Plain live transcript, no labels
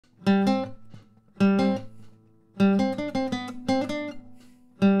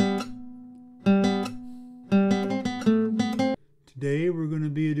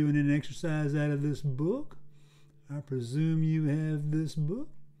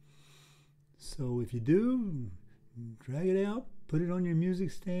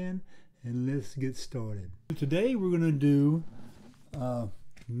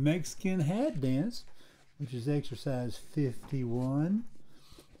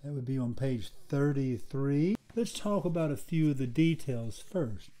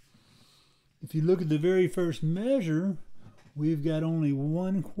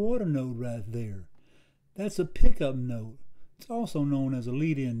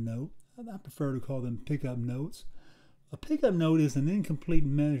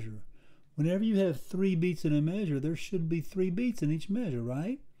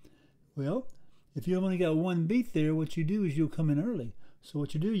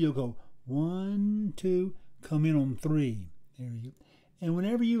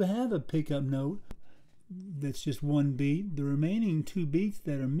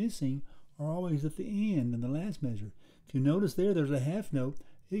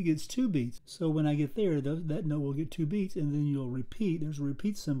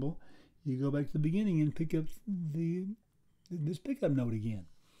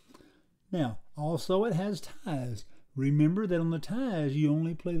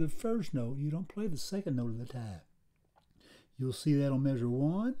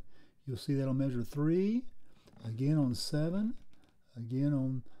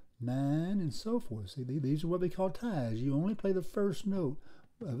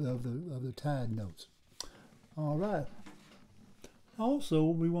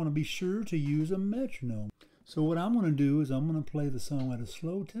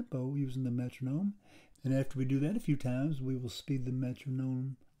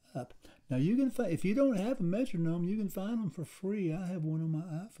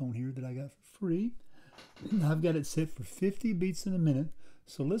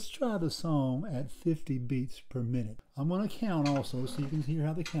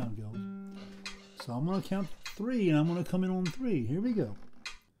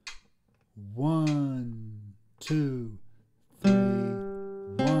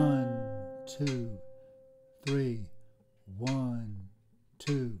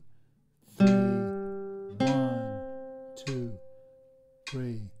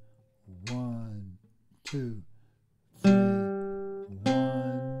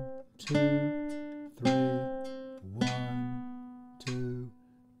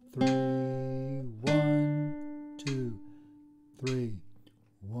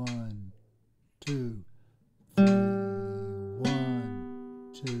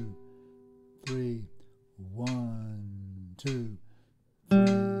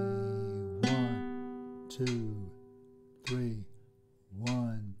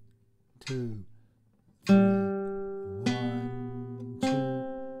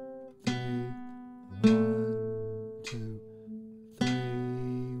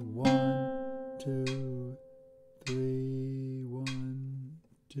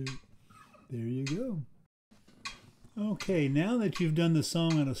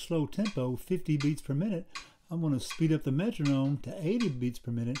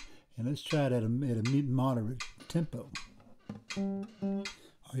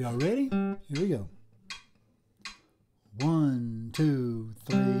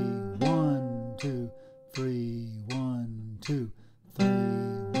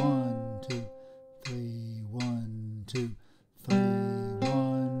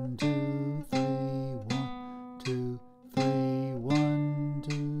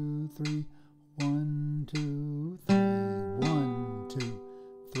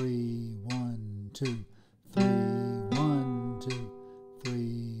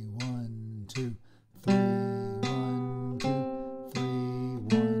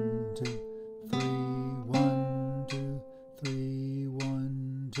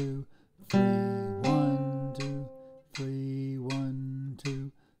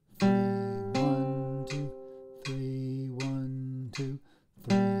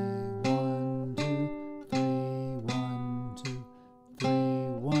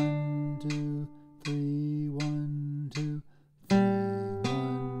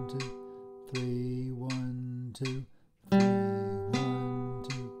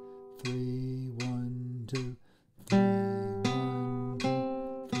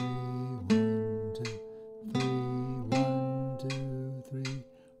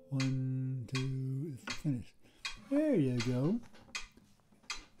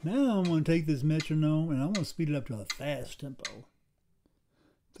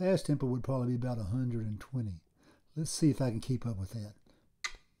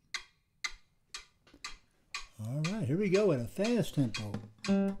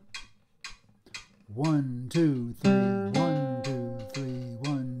1, 2, 3, 1, 2, 3,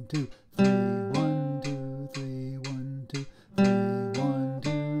 1, 2, 3, 1, 2, 3, 1, 2, 3, 1,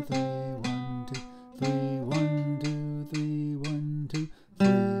 2, 3, 1, 2, 3, 1, 2, 3, 1, 2,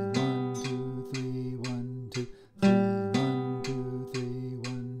 3, 1, 2, 3, 1, 2, 3, 1, 2, 3,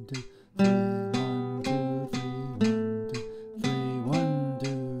 1, 2, 3, 1, 2, 3, 1, 2, 3, 1,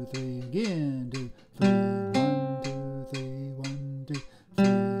 2, 3, again, 2, 3, 1, 2, 3, 1, 2,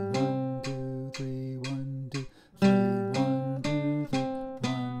 3, 1, 2, 3, 1, 2, 3, 1, 2,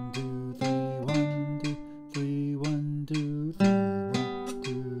 3, 1, 2, 3, 1, 2, 3, 1,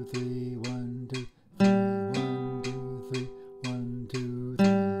 2, 3, 1, 2, 3, 1, 2, 3, 1, 2,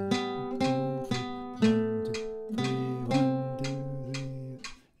 3, 1, 2, 3, 1, 2,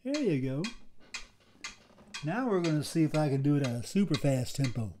 3. There you go. Now we're going to see if I can do it at a super fast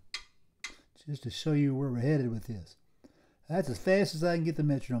tempo, just to show you where we're headed with this. That's as fast as I can get the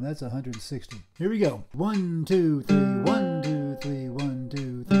metronome. That's 160. Here we go. 1, 2, 3, 1, 2, 3, 1,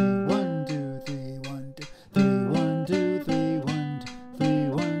 2, 3, 1, 2, 3, 1, 2, 3, 1, 2, 3, 1, 2, 3,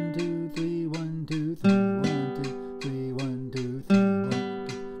 1, 2, 3, 1, 2, 3, 1, 2, 3, 1, 2, 3, 1, 2,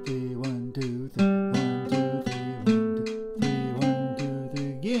 3, 1, 2, 3, 1, 2, 3, 1, 2, 3,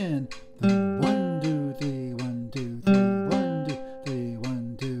 again. 1, 2, 3, 1, 2, 3, 1, 2, 3,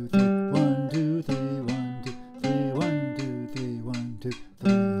 1, 2, 3, 1, 2, 3, 1, 2, 3, 1, 2, 3, 1, 2, 3,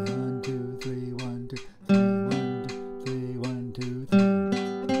 1, 2, 3, 1, 2, 3, 1, 2, 3, 1, 2, 3.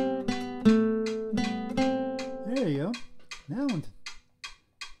 There you go.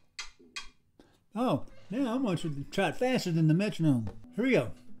 Now, now I'm going to try it faster than the metronome. Here we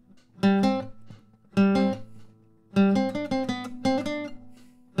go.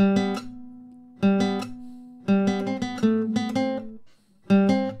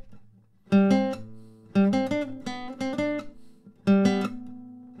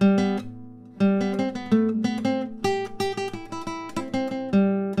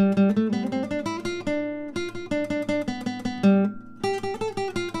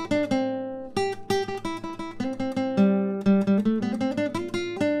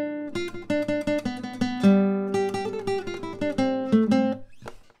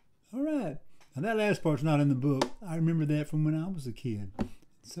 Now that last part's not in the book. I remember that from when I was a kid.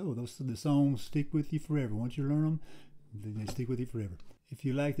 So the songs stick with you forever. Once you learn them, they stick with you forever. If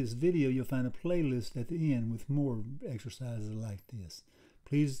you like this video, you'll find a playlist at the end with more exercises like this.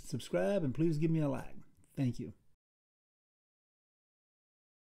 Please subscribe and please give me a like. Thank you.